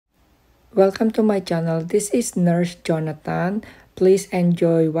Welcome to my channel. This is Nurse Jonathan. Please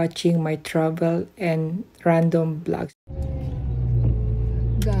enjoy watching my travel and random vlogs.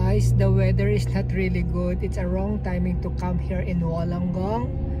 Guys, the weather is not really good. It's a wrong timing to come here in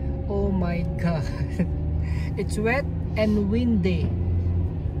Wollongong. Oh my god. It's wet and windy.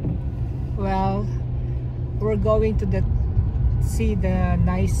 Well, we're going to see the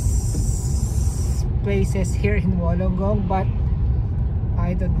nice places here in Wollongong, but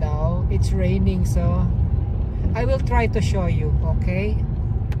I don't know, it's raining, so I will try to show you, okay?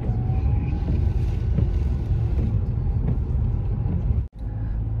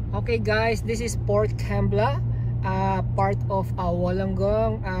 Okay guys, this is Port Kembla, part of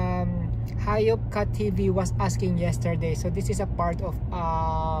Wollongong. Hayopka TV was asking yesterday, so this is a part of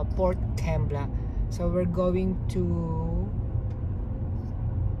Port Kembla. So we're going to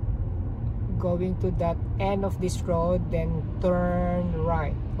that end of this road, then turn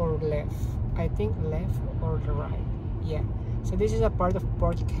right or left. I think left or the right. Yeah, so this is a part of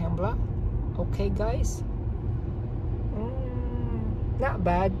Port Kembla. Okay guys, not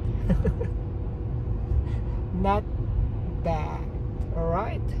bad. Not bad. All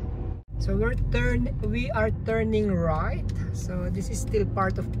right, so we are turning right. So this is still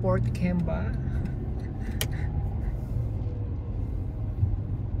part of Port Kembla.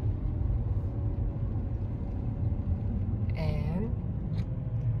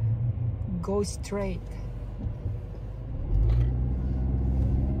 Go straight.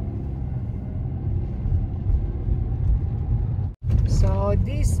 So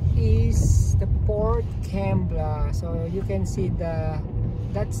this is the Port Kembla. So you can see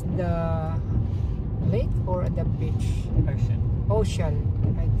that's the lake or the beach? Ocean,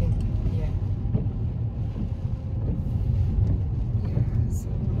 I think. Yeah. Yeah. So.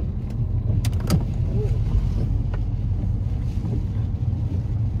 Ooh.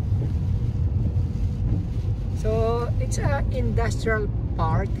 So it's an industrial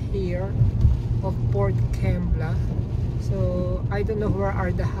part here of Port Kembla. So I don't know where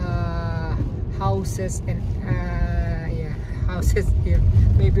are the houses and yeah, houses here.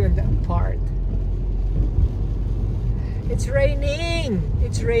 Maybe on that part. It's raining.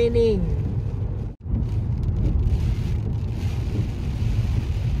 It's raining.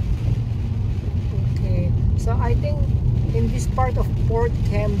 Okay. So I think in this part of Port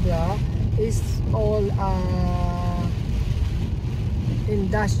Kembla is all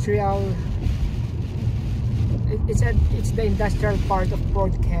industrial. It's the industrial part of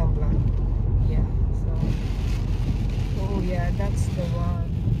Port Kembla. Yeah. So oh yeah, that's the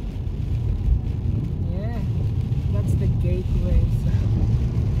one. Yeah, that's the gateway. So,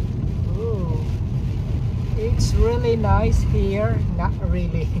 oh, it's really nice here. Not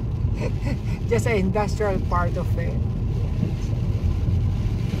really. Just an industrial part of it.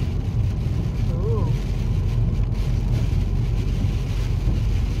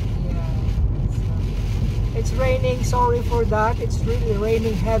 It's raining, sorry for that. It's really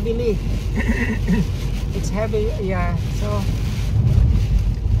raining heavily. It's heavy, yeah. So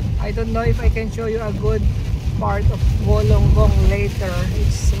I don't know if I can show you a good part of Wollongong later.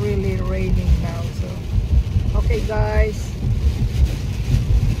 It's really raining now. So okay guys.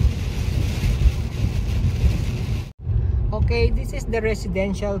 Okay, this is the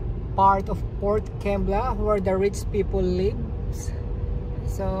residential part of Port Kembla where the rich people live.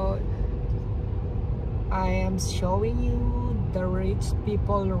 So I am showing you the rich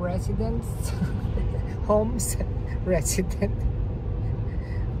people residence homes. Resident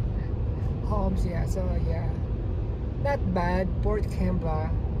homes, yeah. So yeah, not bad. Port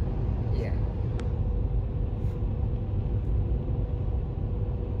Kembla, yeah.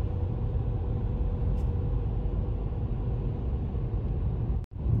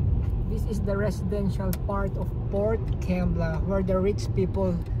 This is the residential part of Port Kembla where the rich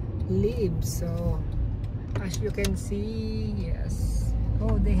people live. So as you can see, yes.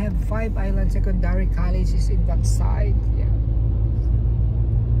 Oh, they have 5 island secondary colleges in that side. Yeah.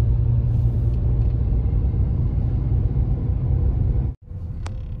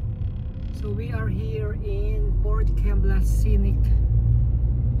 So we are here in Port Kembla Scenic.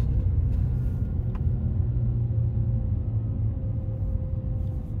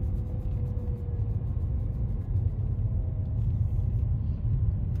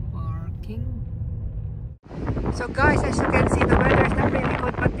 Parking. So guys, as you can see, the weather is not really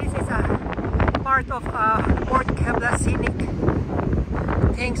good, but this is a part of Port Kebla Scenic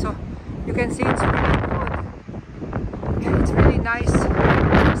thing. So you can see it's really good. Yeah, it's really nice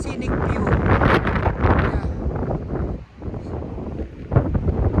scenic view. Yeah.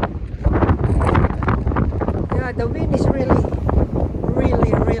 Yeah, the wind is really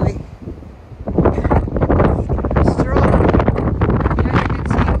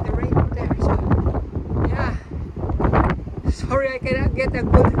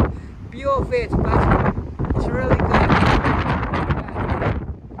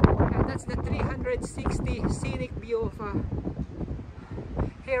 360 scenic view of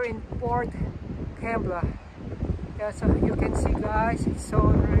here in Port Kembla. Yeah, so you can see, guys, it's so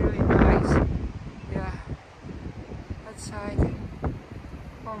really nice. Yeah, that side.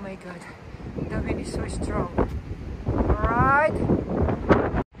 Oh my god, the wind is so strong. Alright.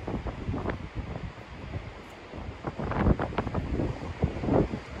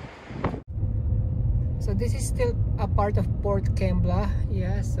 So this is still a part of Port Kembla.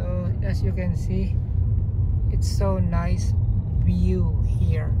 Yeah, so as you can see, it's so nice view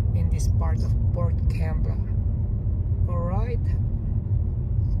here in this part of Port Kembla. Alright.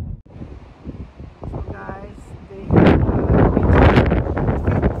 So guys, they have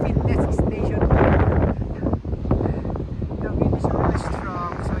fitness station here. The wind is really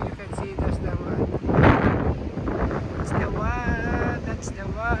strong, so you can see that's the one. That's the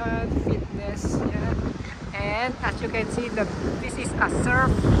one, fitness, yeah. And as you can see, this is a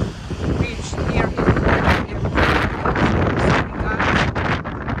surf beach here in Port Kembla.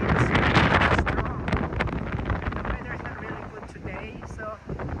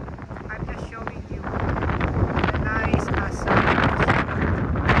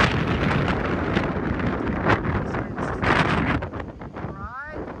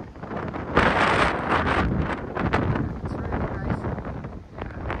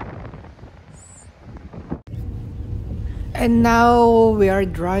 And now we are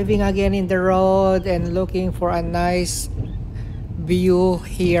driving again in the road and looking for a nice view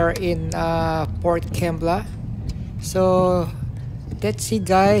here in Port Kembla. So let's see,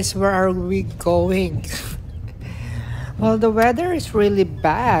 guys, where are we going? Well, the weather is really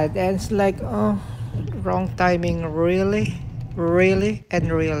bad and it's like, oh, wrong timing, really.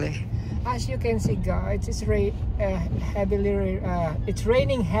 As you can see, guys, it's it's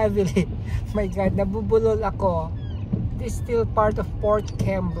raining heavily. My god, nabubulol ako. This is still part of Port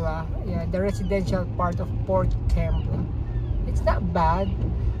Kembla. Yeah, the residential part of Port Kembla. It's not bad,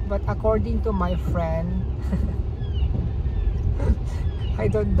 but according to my friend, I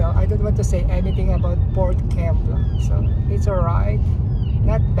don't know. I don't want to say anything about Port Kembla. So it's alright,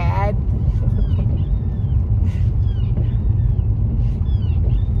 not bad.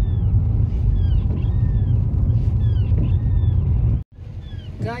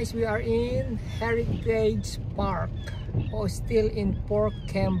 Guys, we are in Heritage Park, or still in Port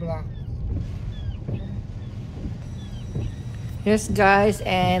Kembla. Yes, guys,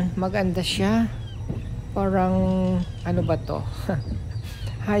 and maganda siya. Parang ano ba to?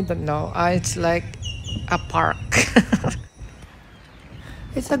 I don't know. It's like a park.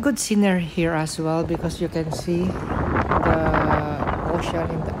 It's a good scenery here as well because you can see the ocean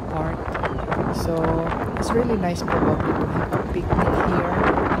in the park. So it's really nice probably to have a picnic here,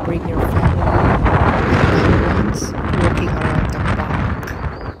 bring your family and friends, walking around the park.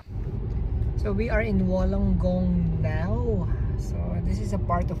 So we are in Wollongong now. So this is a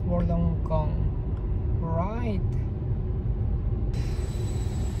part of Wollongong, right?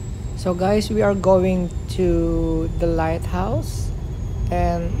 So guys, we are going to the lighthouse,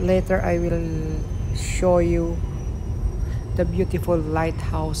 and later I will show you the beautiful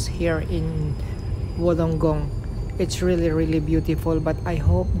lighthouse here in Wollongong. It's really beautiful, but I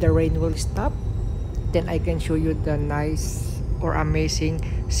hope the rain will stop, then I can show you the nice or amazing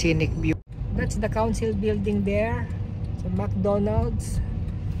scenic view. That's the council building there, so McDonald's,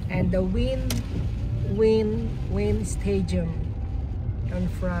 and the Win Stadium in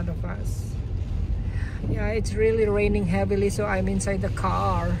front of us. Yeah, it's really raining heavily, so I'm inside the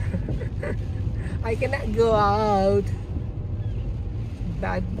car. I cannot go out.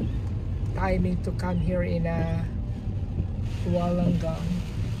 Bad timing to come here in Wollongong.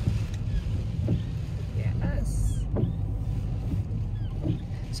 Yes.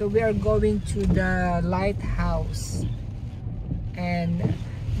 So we are going to the lighthouse and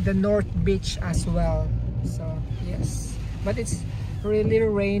the North Beach as well. So yes, but it's really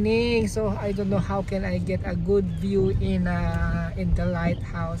raining, so I don't know how can I get a good view in the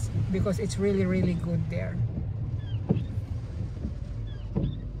lighthouse because it's really good there.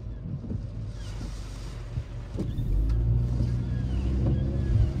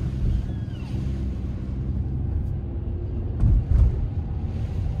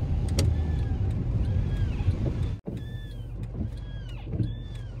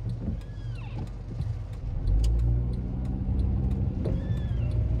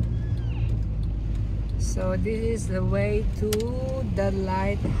 So this is the way to the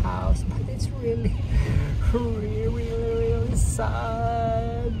lighthouse, but it's really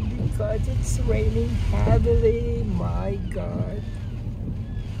sad because it's raining heavily. My god.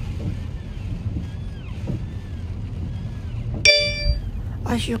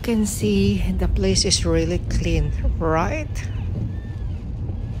 As you can see, the place is really clean, right?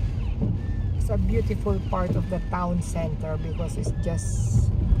 It's a beautiful part of the town center because it's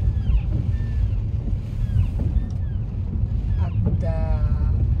just at the...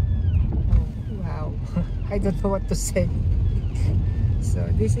 Oh, wow. I don't know what to say. So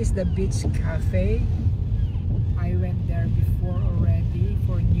this is the beach cafe. I went there before already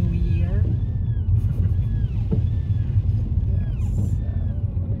for New Year.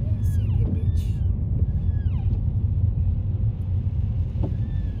 City beach.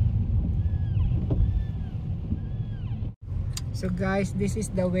 So guys, this is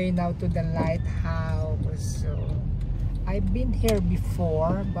the way now to the lighthouse. So I've been here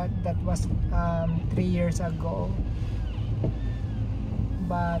before, but that was 3 years ago.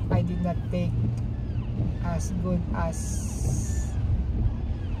 But I did not take as good as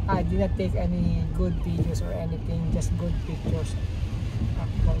I did not take any good videos or anything, just good pictures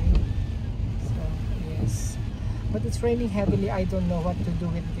actually. So yes, but it's raining heavily. I don't know what to do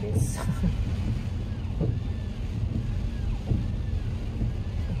with this.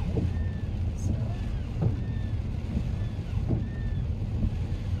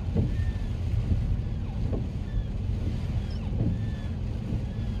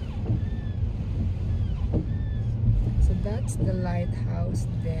 That's the lighthouse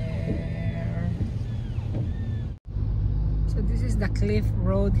there. So this is the cliff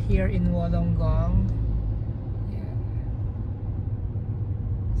road here in Wollongong. Yeah.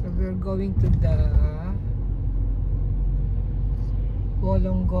 So we're going to the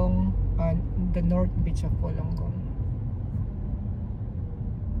Wollongong, the north beach of Wollongong.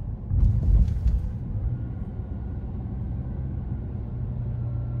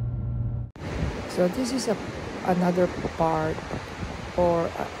 So this is another part or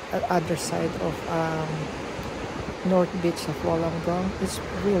other side of north beach of Wollongong. It's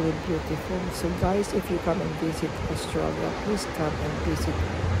really beautiful. So guys, if you come and visit Australia, please come and visit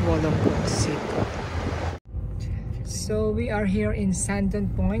Wollongong seaport. So we are here in Sandon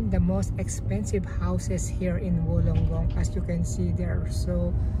Point, the most expensive houses here in Wollongong. As you can see, they are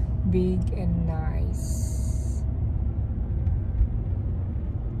so big and nice.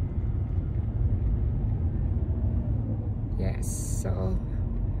 Yes, so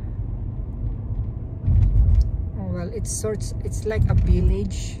well, it's like a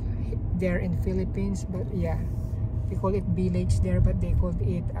village there in Philippines, but yeah, they call it village there, but they called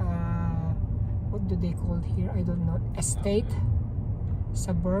it what do they call here? I don't know. Estate,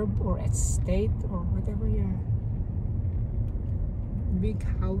 suburb or estate or whatever. Yeah, big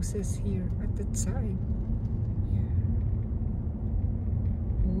houses here at that side. Yeah.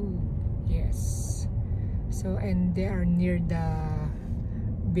 Oh yes. So and they are near the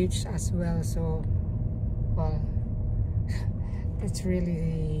beach as well, so well, that's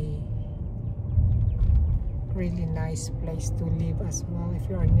really nice place to live as well if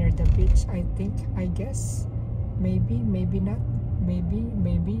you are near the beach. I guess maybe not,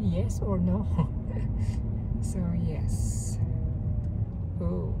 maybe yes or no. So yes.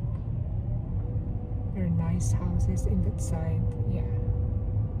 Oh, there are nice houses in that side. Yeah.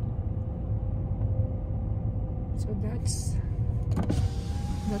 So that's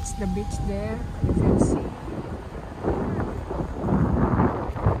the beach there. You can see.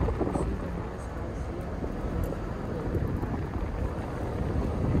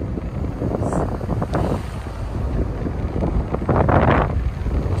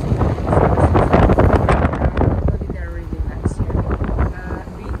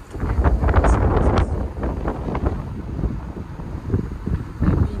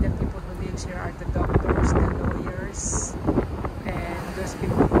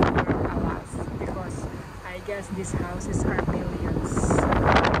 These houses are millions.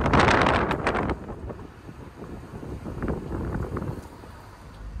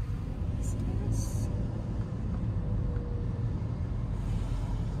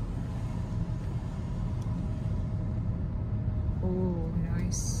 Oh,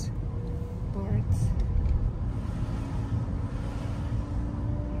 nice part.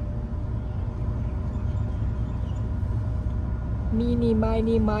 Mini,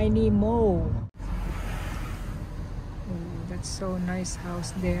 miny, miny, mo. So nice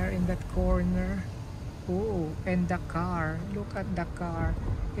house there in that corner. Oh, and the car, look at the car,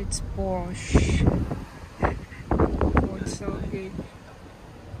 it's Porsche. Oh, it's so big.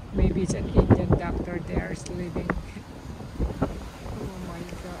 Maybe it's an Indian doctor there is living. Oh my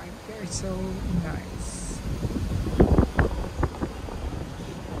god, they're so nice.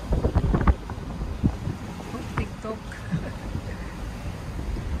 Oh, TikTok.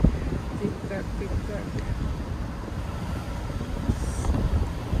 TikTok.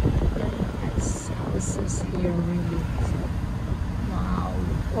 here, really. Wow.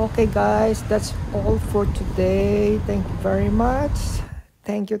 Okay, guys, that's all for today. Thank you very much.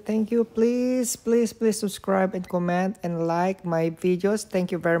 Thank you, thank you. Please, please, please subscribe and comment and like my videos.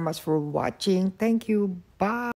 Thank you very much for watching. Thank you. Bye.